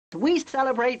We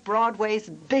celebrate Broadway's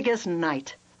biggest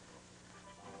night.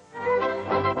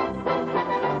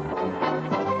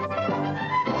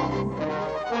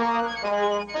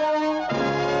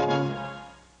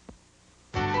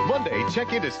 Monday,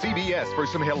 check into CBS for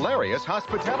some hilarious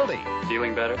hospitality.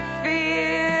 Feeling better?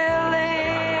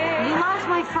 You lost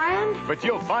my friend? But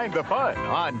you'll find the fun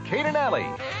on Kate and Allie.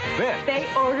 Then, They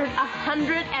ordered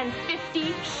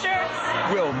 150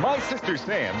 shirts. will my sister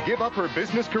Sam give up her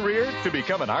business career to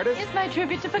become an artist? It's my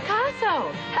tribute to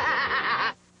Picasso.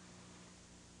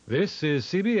 This is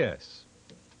CBS.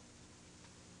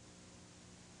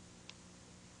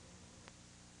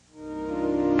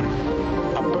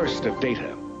 A burst of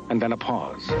data, and then a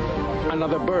pause.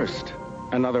 Another burst,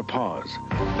 another pause.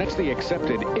 That's the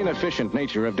accepted, inefficient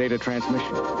nature of data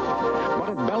transmission. But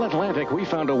at Bell Atlantic, we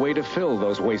found a way to fill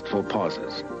those wasteful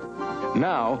pauses.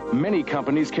 Now, many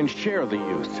companies can share the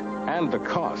use and the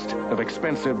cost of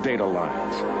expensive data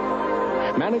lines.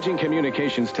 Managing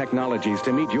communications technologies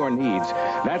to meet your needs,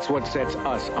 that's what sets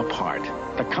us apart.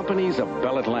 The companies of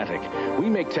Bell Atlantic. We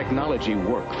make technology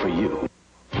work for you.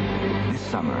 This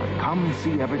summer, come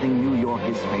see everything New York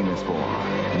is famous for.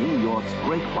 New York's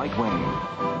Great White Way.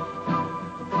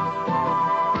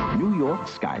 New York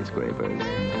skyscrapers.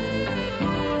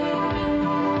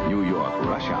 New York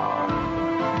rush hour.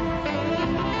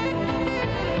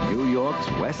 New York's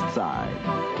West Side.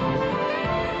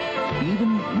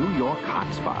 Even New York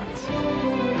hotspots.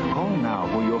 Call now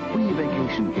for your free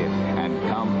vacation kit and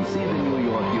come see the New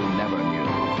York you never knew.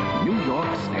 New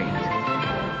York State.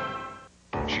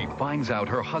 She finds out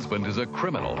her husband is a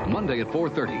criminal. Monday at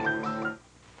 4:30.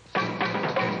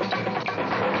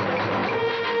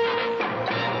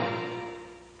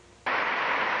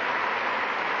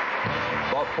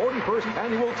 The 41st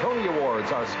Annual Tony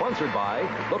Awards are sponsored by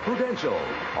the Prudential,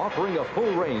 offering a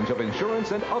full range of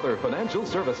insurance and other financial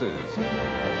services.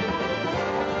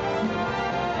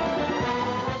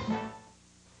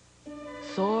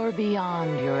 Soar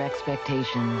beyond your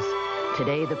expectations.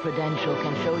 Today, the Prudential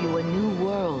can show you a new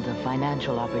world of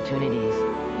financial opportunities.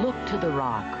 Look to the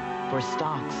Rock for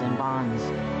stocks and bonds,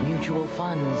 mutual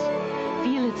funds.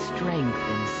 Feel its strength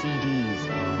in CDs,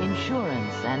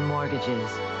 insurance, and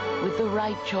mortgages. With the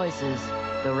right choices,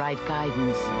 the right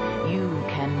guidance, you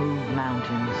can move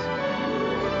mountains.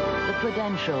 The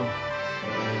Prudential,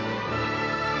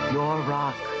 your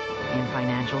rock in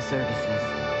financial services.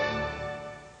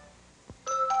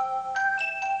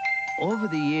 Over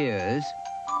the years,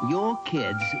 your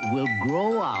kids will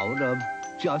grow out of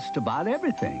just about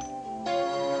everything.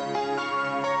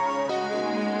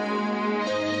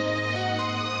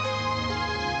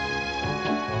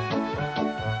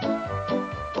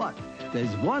 But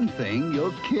there's one thing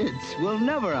your kids will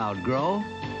never outgrow: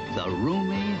 the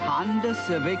roomy Honda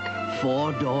Civic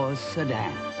 4-door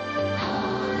sedan.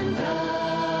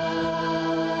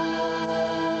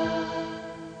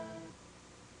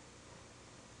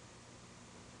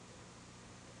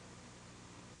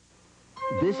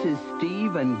 This is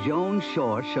Steve and Joan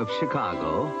Shorsh of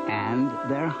Chicago and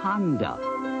their Honda.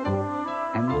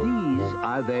 And these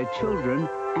are their children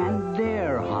and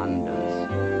their Hondas.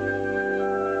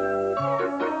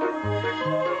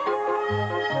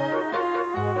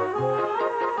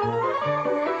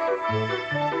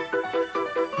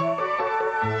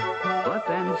 But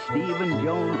then Steve and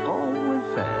Joan always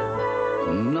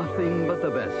said, nothing but the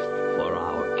best for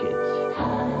our kids.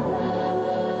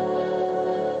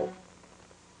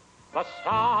 The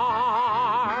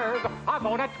stars are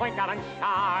gonna twinkle and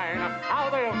shine. How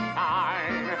they'll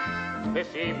shine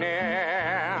this evening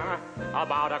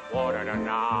about 8:45.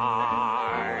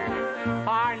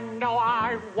 I know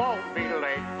I won't be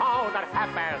late. Oh, that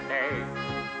 8:30.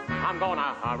 I'm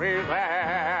gonna hurry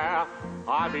there.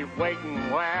 I'll be waiting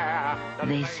where.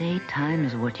 They say time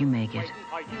is what you make it.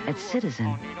 At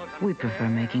Citizen, we prefer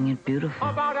making it beautiful.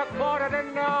 About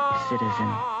 8:45.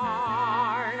 Citizen.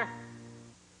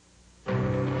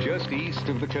 Just east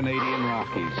of the Canadian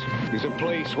Rockies is a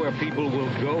place where people will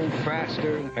go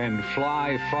faster and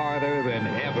fly farther than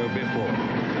ever before.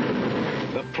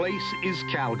 The place is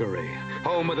Calgary,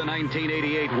 home of the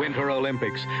 1988 Winter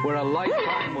Olympics, where a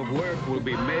lifetime of work will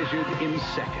be measured in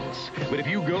seconds. But if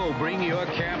you go, bring your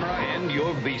camera and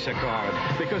your Visa card,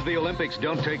 because the Olympics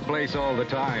don't take place all the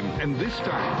time. And this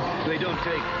time, they don't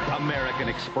take American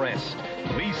Express.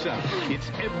 Visa,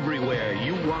 it's everywhere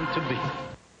you want to be.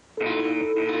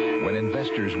 When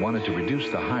investors wanted to reduce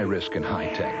the high risk and high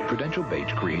tech,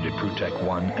 Prudential-Bache created PruTech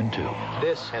 1 and 2.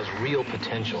 This has real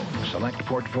potential. Select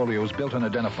portfolios built on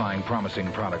identifying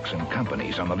promising products and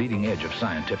companies on the leading edge of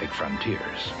scientific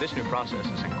frontiers. This new process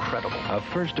is incredible. A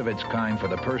first of its kind for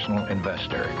the personal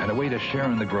investor and a way to share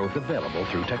in the growth available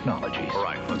through technologies. All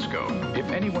right, let's go.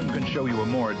 If anyone can show you a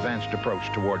more advanced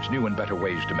approach towards new and better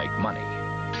ways to make money,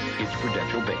 it's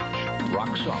Prudential-Bache.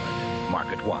 Rock solid,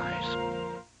 market-wise.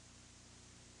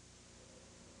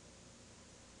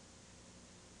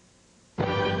 The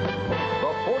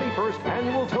 41st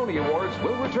Annual Tony Awards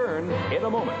will return in a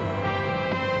moment.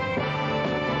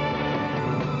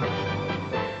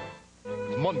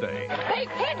 Monday. They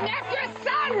kidnapped your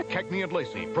son! Cagney and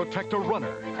Lacey protect a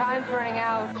runner Time's running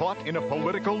out. caught in a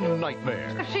political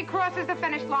nightmare. If she crosses the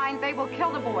finish line, they will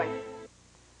kill the boy.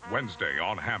 Wednesday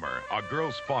on Hammer, a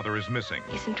girl's father is missing.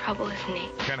 He's in trouble, isn't he?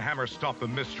 Can Hammer stop the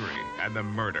mystery and the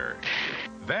murder?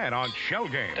 Then on Shell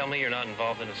Game, Tell me you're not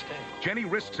involved in a sting. Jenny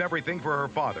risks everything for her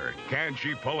father. Can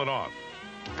she pull it off?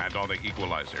 And on the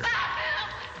Equalizer,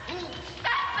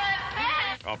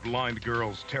 a blind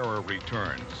girl's terror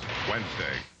returns.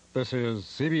 Wednesday. This is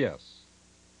CBS.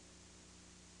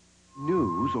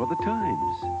 News or the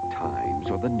Times? Times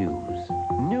or the news?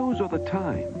 News or the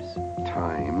Times?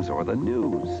 Times or the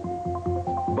news?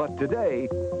 But today,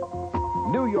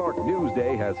 New York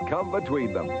Newsday has come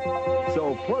between them.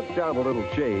 So plunk down a little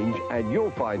change and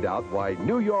you'll find out why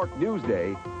New York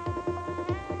Newsday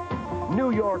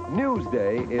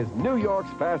is New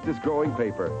York's fastest growing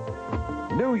paper.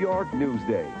 New York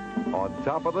Newsday, on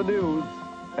top of the news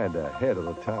and ahead of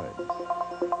the times.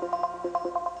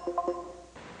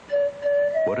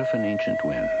 What if an ancient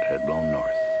wind had blown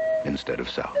north instead of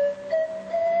south?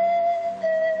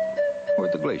 Or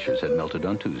the glaciers had melted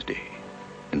on Tuesday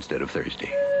instead of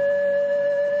Thursday?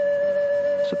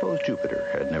 Suppose Jupiter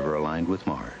had never aligned with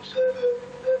Mars.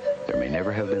 There may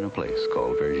never have been a place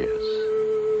called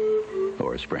Vergès,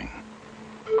 or a spring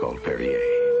called Perrier.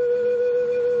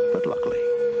 But luckily,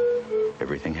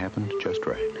 everything happened just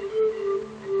right.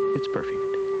 It's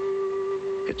perfect.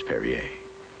 It's Perrier.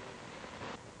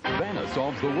 Vanna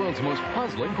solves the world's most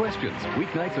puzzling questions.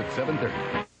 Weeknights at 7:30.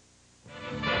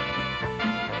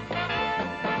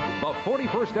 The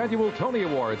 41st Annual Tony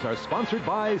Awards are sponsored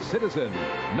by Citizen.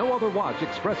 No other watch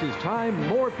expresses time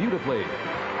more beautifully.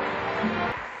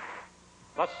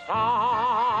 The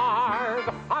stars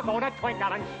are gonna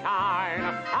twinkle and shine.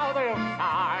 How they'll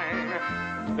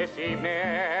shine this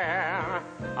evening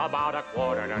about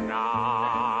 8:45.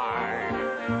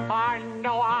 I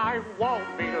know I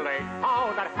won't be late.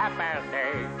 Oh, that half-past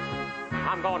 8.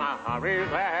 I'm gonna hurry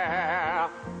there.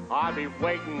 I'll be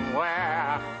waiting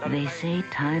where They say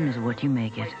time is what you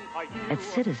make it. At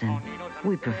Citizen,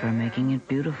 we prefer making it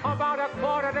beautiful. about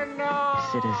 8:45.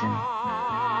 Citizen.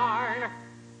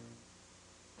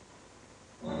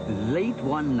 Late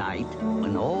one night,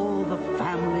 when all the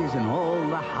families in all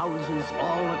the houses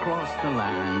all across the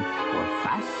land were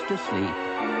fast asleep,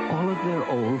 all of their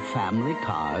old family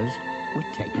cars were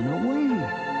taken away.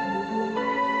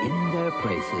 In their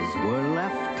places were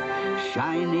left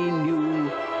shiny new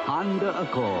Honda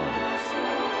Accords.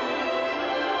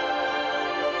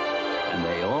 And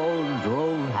they all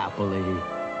drove happily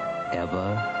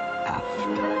ever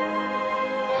after.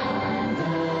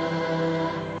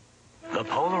 The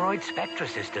Polaroid Spectra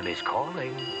system is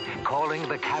calling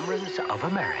the cameras of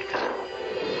America.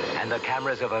 And the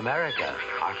cameras of America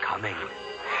are coming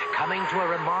to a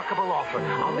remarkable offer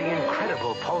on the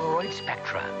incredible Polaroid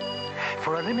Spectra.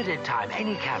 For a limited time,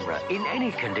 any camera in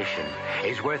any condition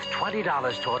is worth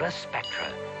 $20 toward a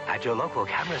Spectra at your local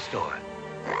camera store.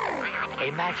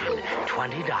 Imagine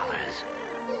 $20.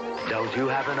 Don't you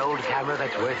have an old camera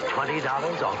that's worth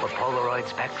 $20 off a Polaroid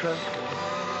Spectra?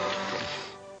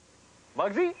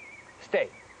 Muggsy, stay.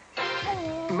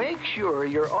 Make sure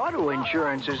your auto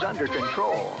insurance is under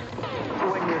control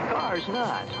when your car's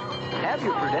not. Have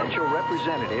your Prudential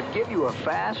representative give you a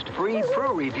fast, free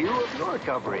pro review of your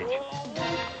coverage.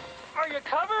 Are you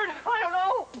covered? I don't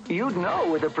know. You'd know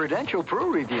with a Prudential Pro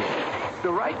Review.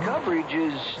 The right coverage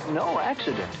is no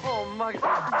accident. Oh, my...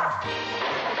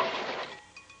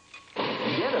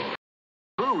 Get a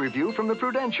Pro Review from the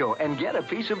Prudential and get a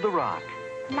piece of the rock.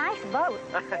 Nice boat.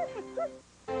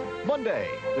 Monday.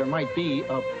 There might be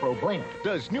a problem.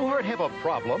 Does Newhart have a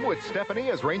problem with Stephanie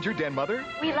as Ranger Den Mother?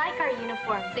 We like our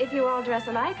uniforms. If you all dress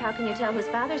alike, how can you tell whose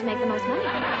fathers make the most money?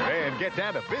 And get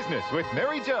down to business with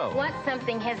Mary Jo. Once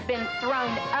something has been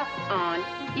thrown up on,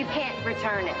 you can't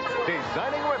return it.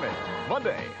 Designing Women.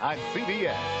 Monday on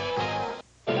CBS.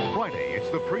 Friday, it's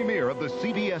the premiere of the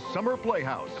CBS Summer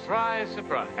Playhouse. Surprise,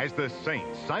 surprise. As the Saint,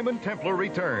 Simon Templar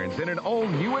returns in an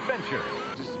all-new adventure.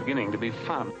 This is beginning to be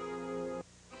fun.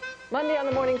 Monday on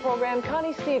the morning program,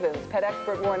 Connie Stevens, pet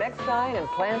expert Warren Eckstein, and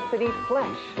plants that eat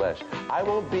flesh. I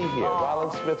won't be here. Rollin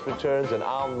Smith returns, and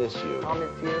I'll miss you. I'll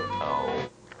miss you. Oh.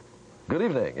 Good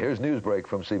evening. Here's Newsbreak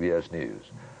from CBS News.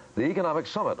 The Economic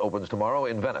Summit opens tomorrow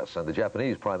in Venice, and the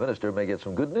Japanese Prime Minister may get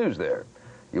some good news there.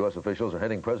 U.S. officials are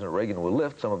hinting President Reagan will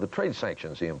lift some of the trade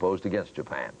sanctions he imposed against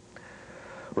Japan.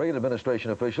 Reagan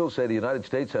administration officials say the United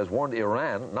States has warned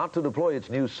Iran not to deploy its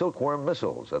new Silkworm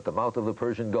missiles at the mouth of the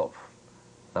Persian Gulf.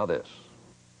 Now this.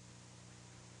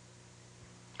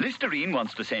 Listerine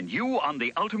wants to send you on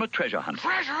the ultimate treasure hunt.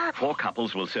 Treasure? 4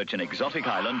 couples will search an exotic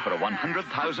island for a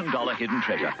 $100,000 hidden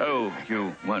treasure. Oh,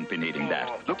 you won't be needing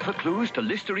that. Look for clues to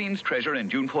Listerine's treasure in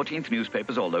June 14th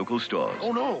newspapers or local stores.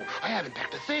 Oh, no. I haven't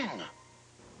packed a thing.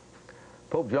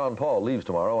 Pope John Paul leaves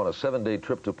tomorrow on a 7-day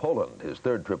trip to Poland, his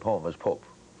 3rd trip home as Pope.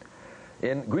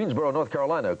 In Greensboro, North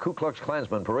Carolina, Ku Klux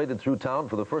Klansmen paraded through town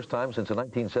for the first time since a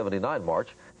 1979 march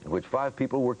in which 5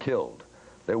 people were killed.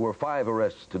 There were 5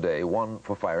 arrests today, 1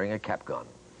 for firing a cap gun.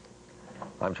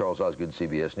 I'm Charles Osgood,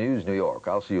 CBS News, New York.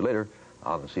 I'll see you later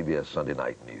on CBS Sunday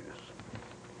Night News.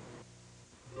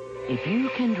 If you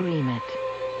can dream it,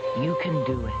 you can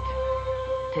do it.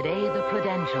 Today, the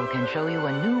Prudential can show you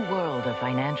a new world of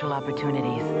financial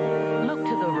opportunities. Look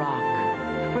to the Rock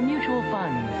for mutual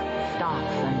funds,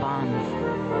 stocks and bonds.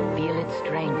 Feel its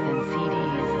strength in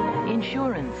CDs,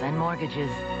 insurance and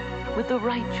mortgages. With the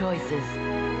right choices,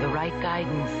 the right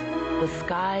guidance, the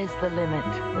sky's the limit.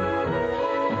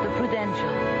 The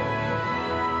Prudential,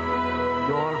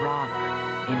 your rock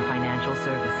in financial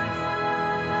services.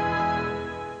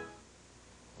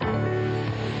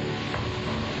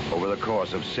 Over the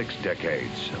course of 6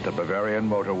 decades at the Bavarian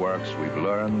Motor Works, we've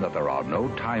learned that there are no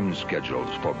time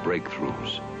schedules for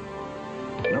breakthroughs.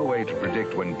 No way to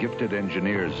predict when gifted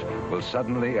engineers will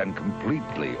suddenly and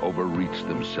completely overreach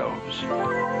themselves.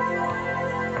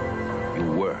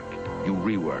 You work, you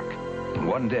rework, and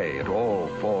one day it all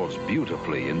falls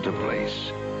beautifully into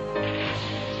place.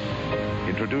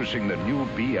 Introducing the new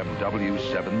BMW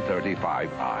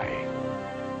 735i.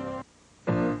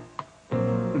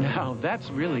 Now,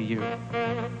 that's really you.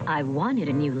 I wanted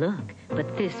a new look,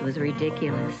 but this was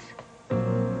ridiculous.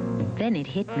 Then it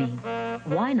hit me.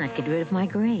 Why not get rid of my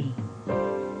gray?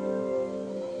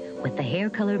 With the hair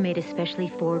color made especially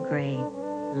for gray,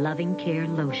 Loving Care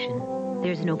Lotion.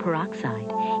 There's no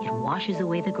peroxide. It washes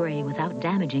away the gray without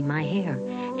damaging my hair.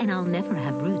 And I'll never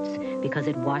have roots because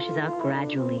it washes out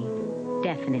gradually.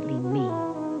 Definitely me.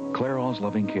 Clairol's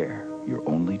Loving Care. You're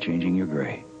only changing your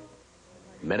gray.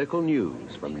 Medical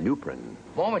news from Newprin.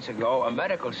 Moments ago, a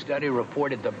medical study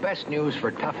reported the best news for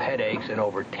tough headaches in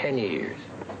over 10 years.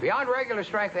 Beyond regular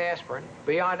strength aspirin,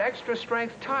 beyond extra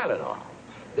strength Tylenol,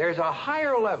 there's a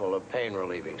higher level of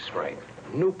pain-relieving strength,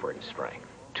 Newprin strength.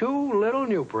 2 little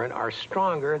Newprin are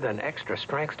stronger than extra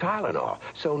strength Tylenol,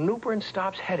 so Newprin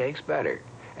stops headaches better.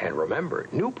 And remember,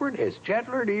 Newprin is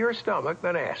gentler to your stomach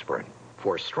than aspirin.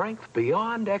 For strength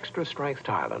beyond extra strength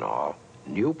Tylenol,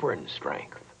 Newprin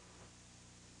strength.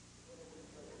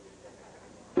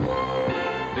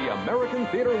 The American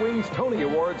Theater Wing's Tony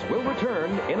Awards will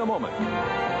return in a moment.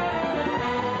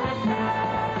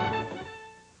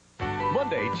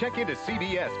 Monday, check into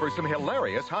CBS for some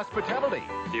hilarious hospitality.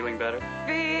 Feeling better?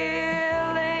 You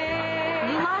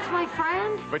lost my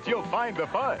friend? But you'll find the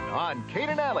fun on Kate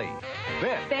and Allie.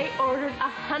 Then, They ordered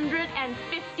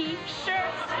 150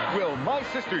 shirts. will my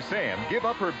sister Sam give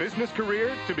up her business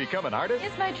career to become an artist?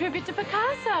 It's my tribute to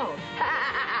Picasso.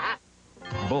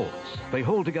 Bulls. They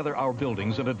hold together our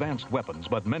buildings and advanced weapons,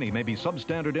 but many may be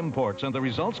substandard imports, and the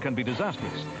results can be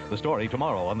disastrous. The story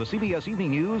tomorrow on the CBS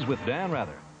Evening News with Dan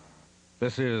Rather.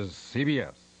 This is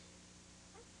CBS.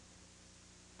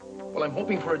 Well, I'm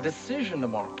hoping for a decision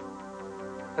tomorrow.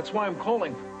 That's why I'm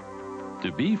calling.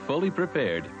 To be fully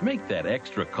prepared, make that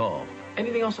extra call.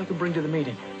 Anything else I could bring to the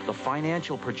meeting? The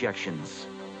financial projections.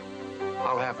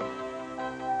 I'll have them.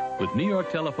 With New York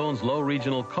Telephone's low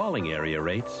regional calling area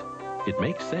rates, it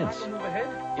makes sense. Move ahead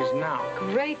is now.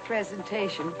 Great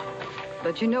presentation.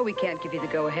 But you know we can't give you the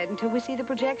go-ahead until we see the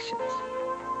projections.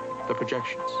 The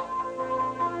projections.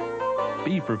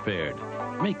 Be prepared.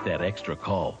 Make that extra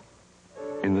call.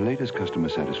 In the latest customer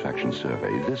satisfaction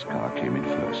survey, this car came in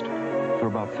first. For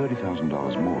about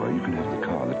 $30,000 more, you can have the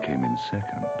car that came in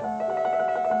second.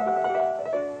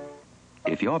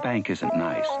 If your bank isn't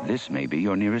nice, this may be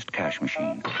your nearest cash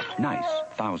machine. Nice,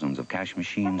 thousands of cash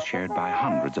machines shared by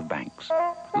hundreds of banks.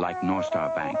 Like North Star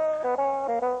Bank.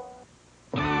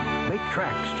 Make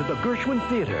tracks to the Gershwin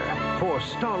Theater for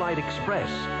Starlight Express.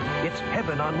 It's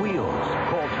heaven on wheels.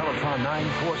 Call Teletron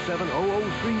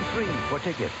 947-0033 for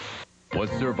tickets. Was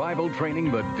survival training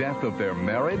the death of their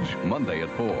marriage? Monday at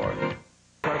 4.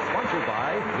 Sponsored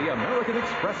by the American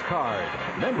Express card.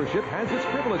 Membership has its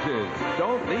privileges.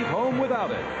 Don't leave home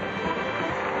without it.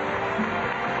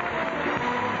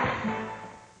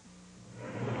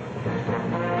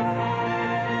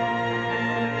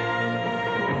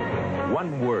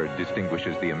 One word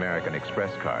distinguishes the American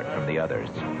Express card from the others.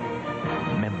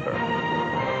 Member.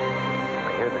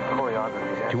 I hear the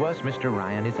choreography. To us, Mr.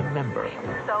 Ryan is a member.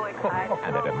 So excited.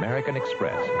 And at American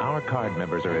Express, our card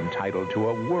members are entitled to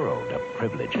a world of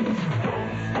privileges. Don't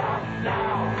stop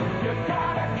now. You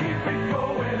gotta keep it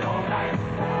going all night.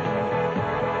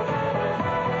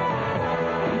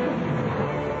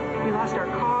 We lost our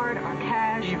card, our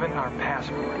cash. Even our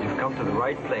passport. You've come to the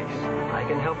right place. I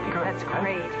can help you. That's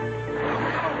great.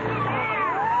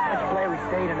 Let's play. We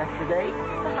stayed an extra day.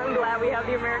 I'm glad we have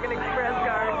the American Express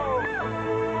card.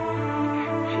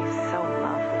 She's so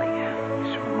lovely.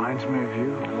 She reminds me of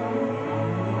you.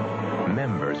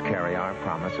 Members carry our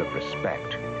promise of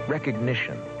respect,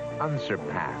 recognition,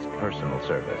 unsurpassed personal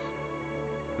service.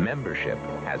 Membership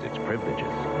has its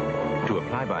privileges. To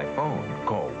apply by phone,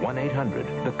 call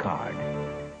 1-800-THE-CARD.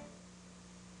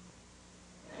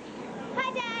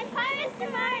 Hi, Dad. Hi, Mr.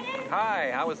 Martin.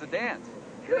 Hi, how was the dance?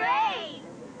 Great.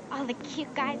 All the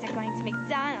cute guys are going to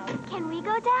McDonald's. Can we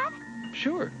go, Dad?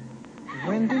 Sure.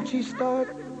 When did she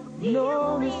start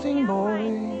noticing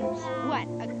boys? What,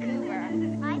 a goober?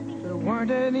 There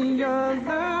weren't any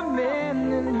other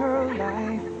men in her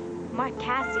life. Mark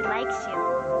Cassidy likes you.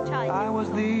 Charlie. I was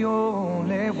the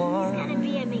only one. He's gonna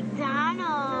be at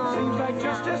McDonald's. Seems like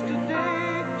just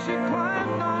yesterday she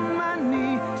climbed on my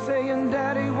knee, saying,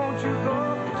 Daddy, won't you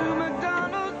go to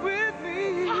McDonald's with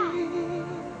me? Dad,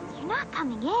 you're not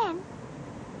coming in.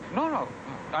 No.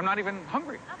 I'm not even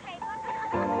hungry. Okay.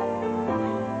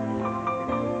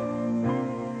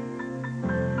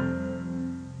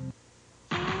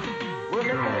 We're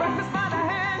making breakfast by the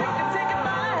hand. You can take it by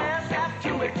hand. Got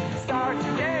to it. Start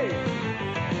today.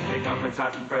 They come from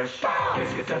hot and fresh.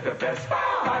 Biscuits at the best.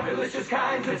 Five delicious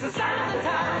kinds. It's a sign of the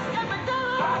times.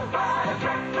 Hot by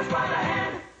breakfast by the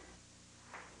hand.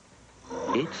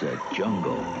 It's a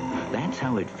jungle. That's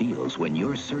how it feels when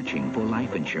you're searching for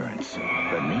life insurance.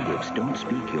 The natives don't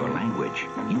speak your language.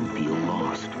 You feel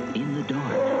lost, in the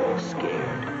dark,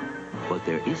 scared. But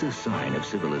there is a sign of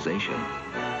civilization.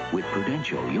 With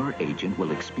Prudential, your agent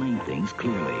will explain things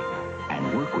clearly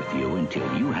and work with you until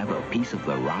you have a piece of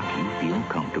the rock you feel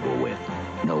comfortable with.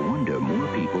 No wonder more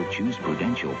people choose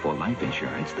Prudential for life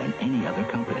insurance than any other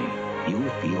company. You'll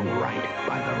feel right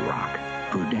by the rock.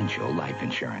 Prudential Life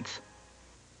Insurance.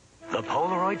 The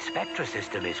Polaroid Spectra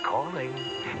system is calling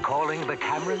the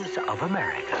cameras of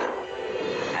America.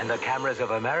 And the cameras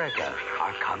of America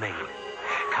are coming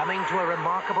to a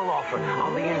remarkable offer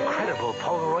on the incredible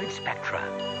Polaroid Spectra.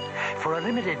 For a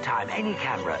limited time, any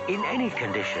camera in any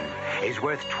condition is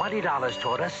worth $20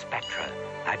 toward a Spectra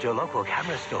at your local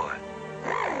camera store.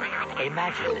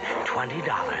 Imagine $20.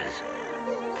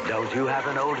 Don't you have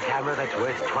an old camera that's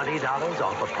worth $20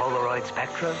 off a Polaroid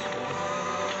Spectra?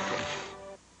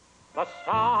 The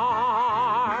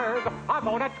stars are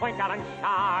gonna twinkle and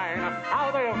shine.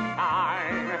 How they'll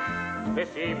shine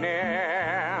this evening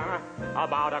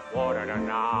about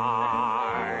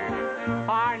 8:45.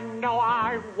 I know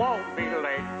I won't be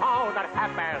late. Oh, that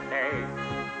 8:30.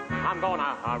 I'm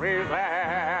gonna hurry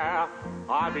there.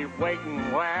 I'll be waiting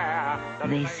where.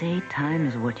 They say time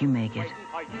is what you make it.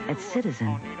 At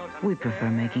Citizen, we prefer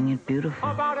making it beautiful.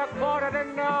 About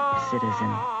 8:45.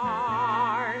 Citizen.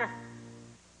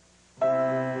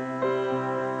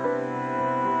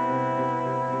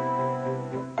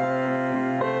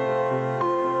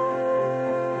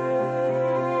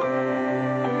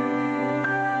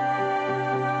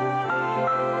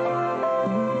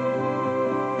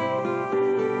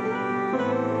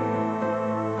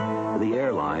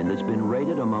 That's been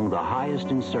rated among the highest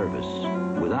in service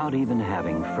without even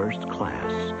having first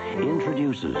class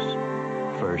introduces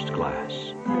First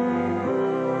Class.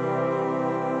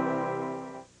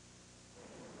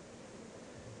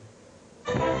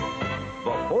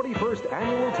 The 41st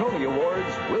Annual Tony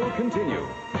Awards will continue.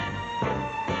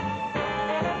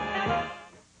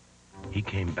 He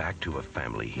came back to a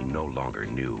family he no longer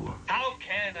knew. How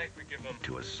can I forgive him?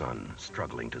 To a son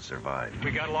struggling to survive.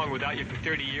 We got along without you for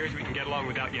 30 years. We can get along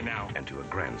without you now. And to a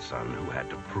grandson who had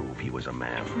to prove he was a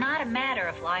man. It's not a matter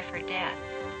of life or death.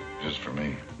 Just for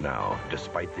me. Now,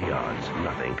 despite the odds,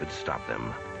 nothing could stop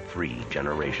them. 3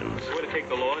 generations. You want to take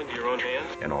the law into your own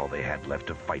hands? And all they had left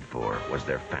to fight for was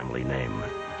their family name.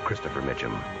 Christopher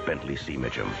Mitchum, Bentley C.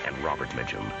 Mitchum, and Robert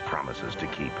Mitchum promises to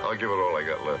keep. I'll give it all I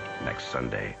got left. Next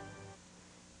Sunday.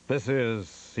 This is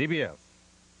CBS.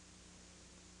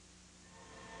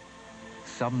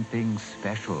 Something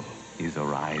special is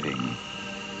arriving.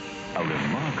 A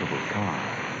remarkable car,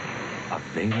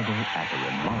 available at a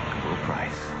remarkable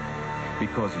price.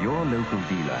 Because your local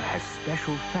dealer has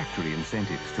special factory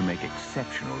incentives to make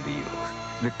exceptional deals.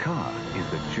 The car is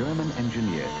the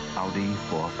German-engineered Audi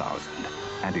 4000,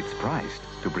 and it's priced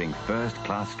to bring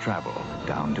first-class travel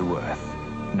down to earth.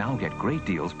 Now get great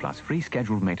deals plus free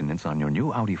scheduled maintenance on your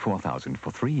new Audi 4000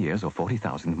 for 3 years or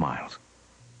 40,000 miles.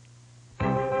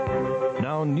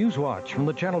 Now Newswatch from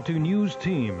the Channel 2 News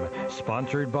team,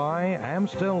 sponsored by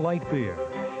Amstel Light Beer.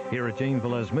 Here are Jane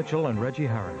Velez-Mitchell and Reggie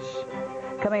Harris.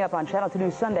 Coming up on Channel 2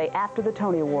 News Sunday after the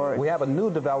Tony Awards. We have a new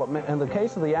development in the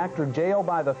case of the actor jailed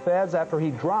by the feds after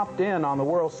he dropped in on the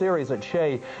World Series at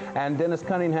Shea. And Dennis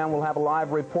Cunningham will have a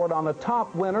live report on the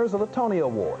top winners of the Tony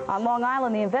Awards. On Long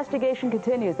Island, the investigation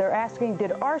continues. They're asking,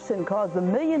 did arson cause the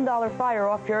 $1 million fire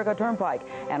off Jericho Turnpike?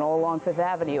 And all along Fifth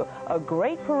Avenue, a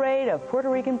great parade of Puerto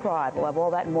Rican pride. We'll have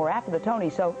all that and more after the Tony,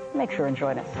 so make sure and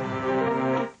join us.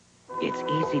 It's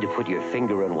easy to put your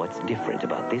finger on what's different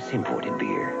about this imported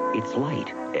beer. It's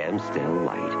light, Amstel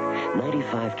Light.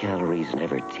 95 calories,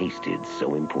 never tasted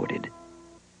so imported.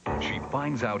 She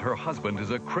finds out her husband is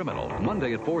a criminal.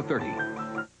 Monday at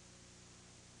 4:30.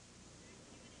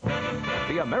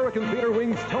 The American Theater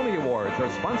Wing's Tony Awards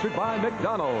are sponsored by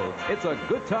McDonald's. It's a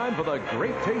good time for the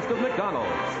great taste of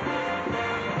McDonald's.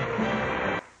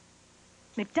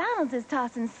 McDonald's is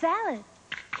tossing salad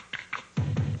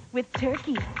with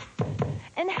turkey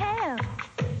and ham.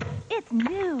 It's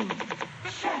new.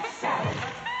 Chef salad.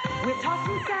 We're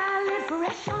tossing salad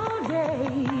fresh all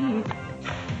day.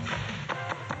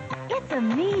 It's a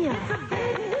meal. It's a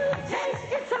big new taste.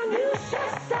 It's our new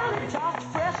chef salad. Tossed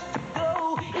fresh to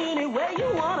go anywhere you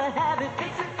want to have it.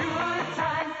 It's a good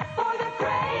time for the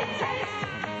great taste.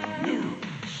 New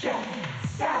chef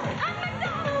salad at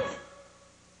McDonald's.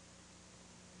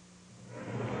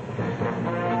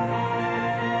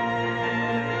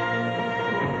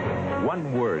 One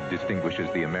word distinguishes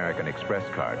the American Express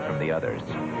card from the others.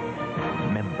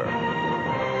 Member.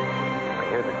 I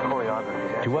hear the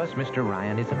choreography. To us, Mr.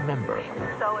 Ryan is a member.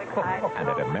 So excited. And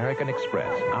at American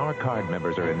Express, our card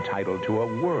members are entitled to a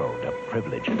world of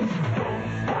privileges.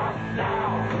 Stop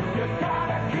now. You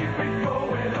gotta keep it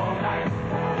going all night.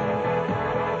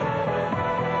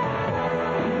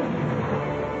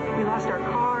 We lost our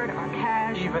card, our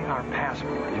cash. Even our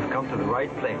passport. You've come to the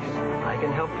right place. I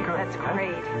can help you. That's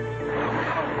great.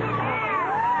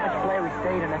 Let's play. We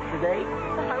stayed an extra day.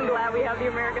 I'm glad we have the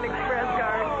American Express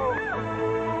card.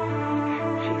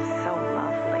 She's so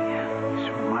lovely. This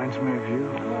reminds me of you.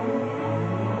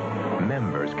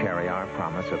 Members carry our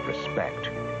promise of respect,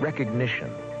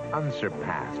 recognition,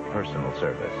 unsurpassed personal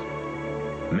service.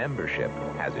 Membership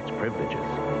has its privileges.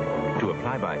 To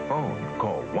apply by phone,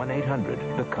 call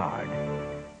 1-800-THE-CARD.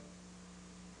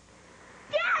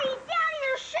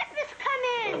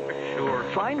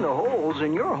 Find the holes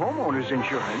in your homeowner's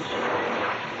insurance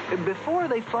before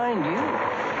they find you.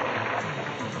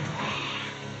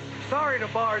 Sorry to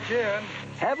barge in.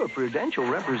 Have a Prudential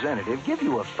representative give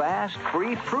you a fast,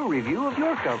 free Pru review of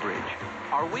your coverage.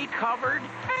 Are we covered?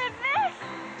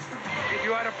 If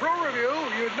you had a Pru review,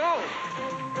 you'd know.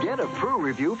 Get a Pru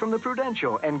review from the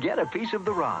Prudential and get a piece of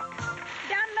the rock.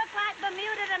 Don't look like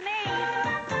Bermuda to me.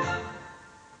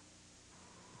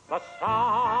 The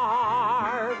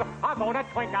stars are gonna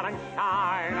twinkle and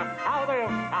shine. How they'll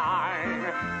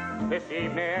shine this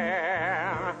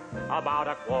evening about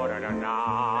 8:45.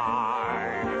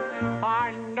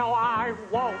 I know I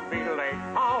won't be late.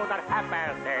 Oh, that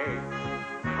 8:30.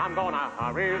 I'm gonna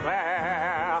hurry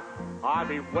there. I'll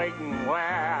be waiting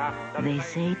where. They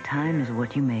say time is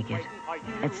what you make it.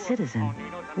 At Citizen,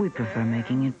 we prefer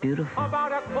making it beautiful.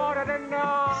 About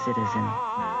 8:45. Citizen.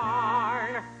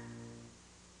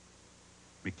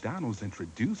 McDonald's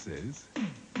introduces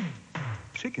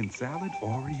Chicken Salad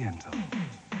Oriental.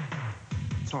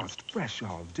 Tossed fresh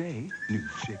all day, new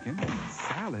chicken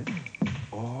salad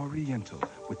Oriental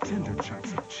with tender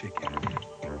chunks of chicken,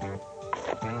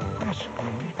 fresh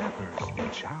green peppers,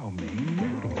 and chow mein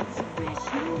noodles. Fresh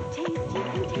new taste you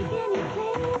can take any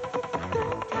place.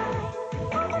 Good time for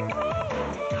a great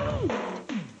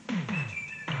taste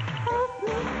of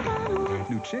McDonald's.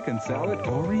 New chicken salad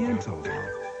Oriental.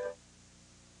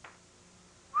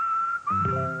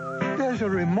 There's a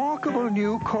remarkable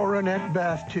new coronet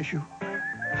bath tissue.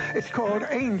 It's called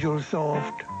Angel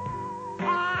Soft.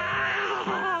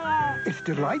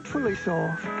 It's delightfully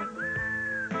soft.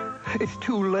 It's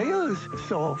 2 layers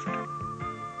soft.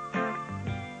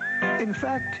 In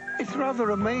fact, it's rather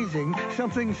amazing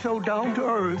something so down to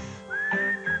earth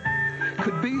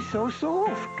could be so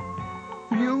soft.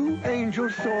 New Angel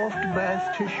Soft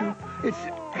Bath Tissue. It's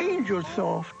Angel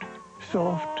Soft.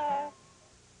 Soft.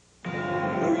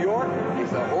 New York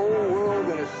is a whole world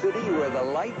in a city where the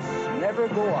lights never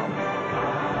go out.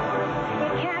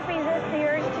 You can't resist the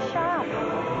urge to shop.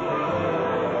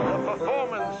 The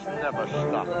performance never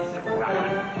stops.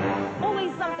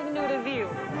 Always something new to view.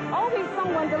 Always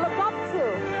someone to look up to.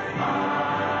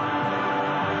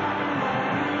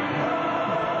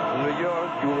 New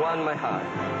York, you won my heart.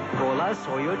 Call us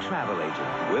or your travel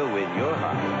agent. We'll win your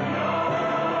heart.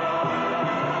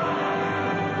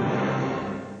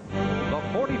 The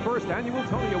 41st Annual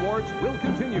Tony Awards will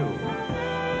continue.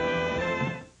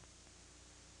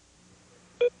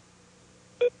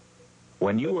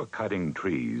 When you are cutting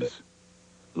trees,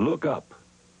 look up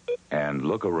and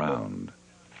look around.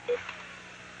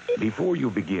 Before you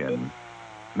begin,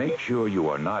 make sure you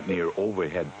are not near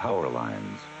overhead power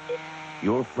lines.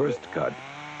 Your first cut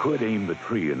could aim the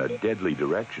tree in a deadly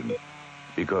direction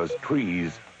because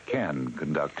trees can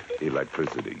conduct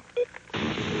electricity.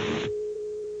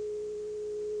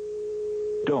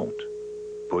 Don't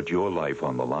put your life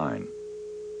on the line.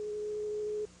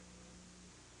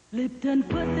 Lipton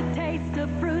put the taste of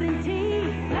fruit in tea.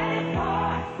 Let it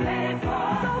pour, let it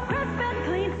pour. So crisp and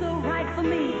clean, so right for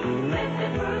me.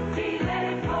 Lipton fruit tea,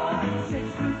 let it pour. 6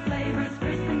 fruit flavors,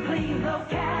 crisp and clean, low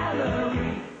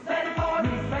calorie. Let it pour,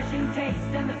 refreshing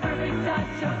taste and the perfect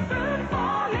touch of fruit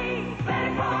for me. Let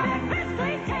it pour, that crisp,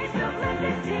 clean taste of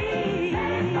Lipton tea.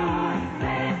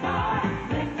 Let it pour,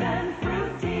 Lipton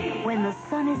fruit tea. When the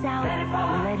sun is out, Let it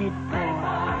pour, let it pour.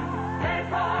 let it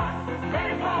pour,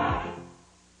 let it pour.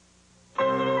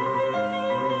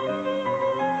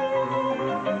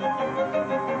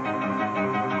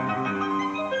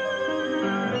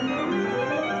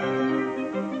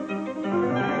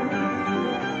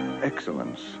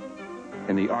 Excellence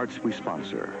in the arts we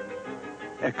sponsor.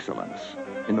 Excellence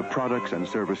in the products and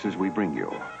services we bring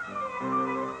you.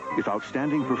 If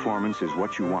outstanding performance is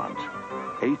what you want,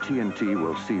 AT&T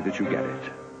will see that you get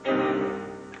it.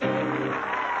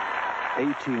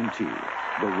 AT&T,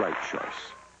 the right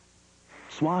choice.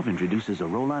 Suave introduces a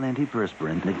roll-on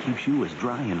antiperspirant that keeps you as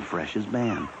dry and fresh as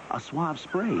Ban. A Suave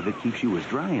spray that keeps you as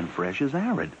dry and fresh as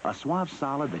Arid. A Suave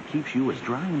solid that keeps you as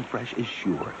dry and fresh as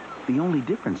Sure. The only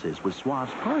difference is with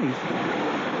Suave's price,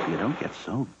 you don't get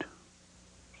soaked.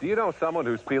 Do you know someone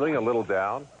who's feeling a little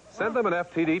down? Send them an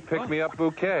FTD pick-me-up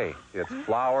bouquet. Its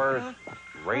flowers,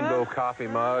 rainbow coffee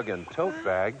mug, and tote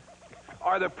bag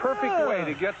are the perfect way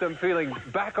to get them feeling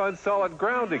back on solid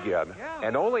ground again.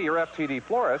 And only your FTD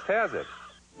florist has it.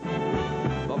 The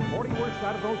 41st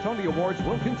Saturday Tony Awards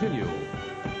will continue.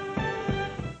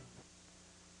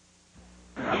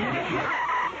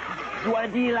 You want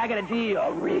a deal? I got a deal.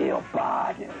 A real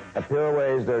bargain. At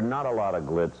Pureways, there are not a lot of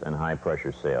glitz and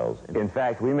high-pressure sales. In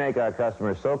fact, we make our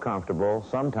customers so comfortable,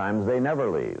 sometimes they never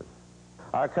leave.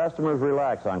 Our customers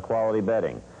relax on quality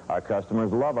bedding. Our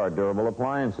customers love our durable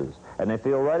appliances, and they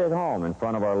feel right at home in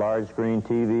front of our large-screen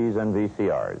TVs and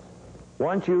VCRs.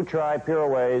 Once you try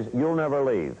Pureways, you'll never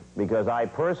leave, because I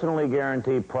personally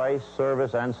guarantee price,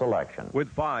 service, and selection. With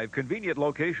 5 convenient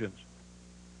locations.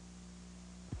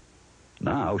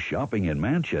 Now, shopping in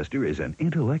Manchester is an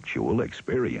intellectual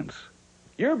experience.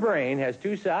 Your brain has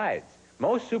 2 sides.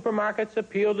 Most supermarkets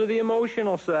appeal to the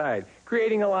emotional side,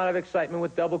 creating a lot of excitement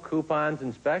with double coupons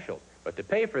and specials. But to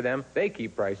pay for them, they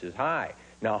keep prices high.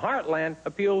 Now, Heartland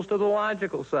appeals to the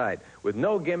logical side, with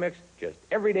no gimmicks, just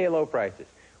everyday low prices.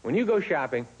 When you go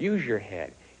shopping, use your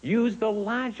head. Use the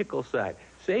logical side.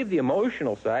 Save the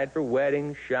emotional side for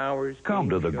weddings, showers. Come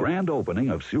to the grand opening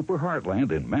of Super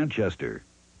Heartland in Manchester.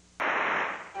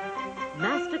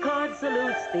 MasterCard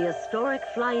salutes the historic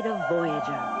flight of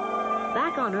Voyager.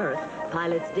 Back on Earth,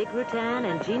 pilots Dick Rutan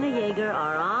and Gina Yeager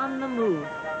are on the move,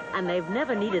 and they've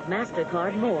never needed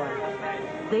MasterCard more.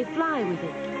 They fly with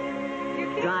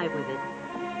it, drive with it,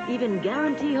 even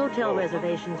guarantee hotel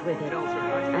reservations with it,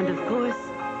 and of course,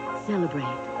 celebrate.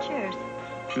 Cheers.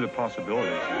 To the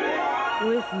possibilities.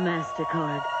 With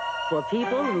MasterCard. For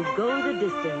people who go the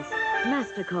distance,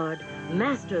 MasterCard.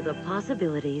 Master the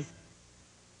possibilities.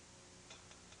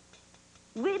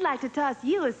 We'd like to toss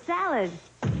you a salad.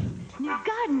 New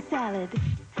garden salad.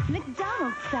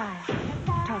 McDonald's style.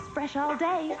 Toss fresh all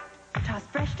day. Toss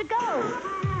fresh to go.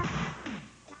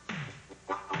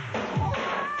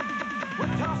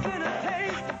 We're tossing a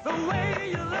taste the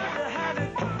way you learn to have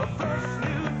it. The first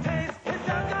new taste is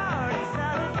our garden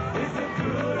salad. It's a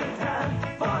good time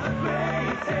for the great.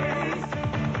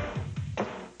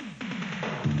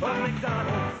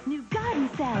 McDonald's. New garden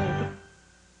salad.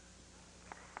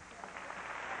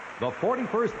 The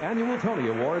 41st Annual Tony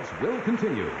Awards will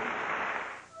continue.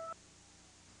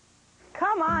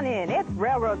 Come on in. It's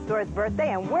Railroad Store's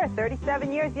birthday, and we're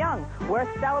 37 years young.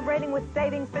 We're celebrating with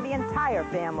savings for the entire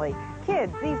family.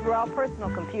 Kids, these Raw personal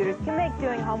computers can make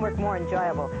doing homework more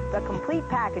enjoyable. The complete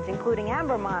package, including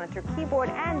Amber monitor, keyboard,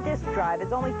 and disk drive,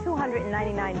 is only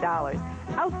 $299.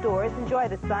 Outdoors, enjoy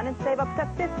the sun and save up to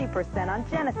 50% on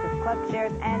Genesis club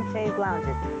chairs and chaise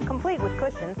lounges. Complete with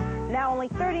cushions, now only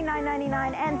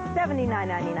 $39.99 and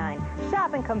 $79.99.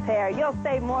 Shop and compare. You'll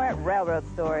save more at Railroad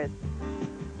Stores.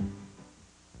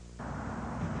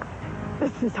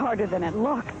 This is harder than it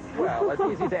looks. Well, it's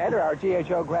easy to enter our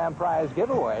GHO Grand Prize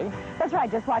giveaway. That's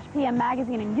right. Just watch PM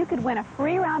Magazine and you could win a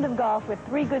free round of golf with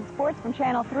 3 good sports from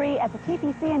Channel 3 at the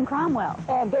TPC in Cromwell.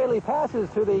 And daily passes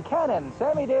to the Canon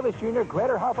Sammy Davis Jr.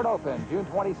 Greater Hartford Open, June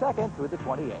 22nd through the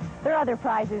 28th. There are other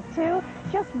prizes, too.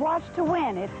 Just watch to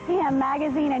win. It's PM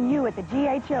Magazine and you at the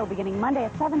GHO beginning Monday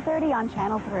at 7:30 on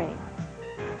Channel 3.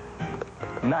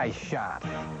 Nice shot.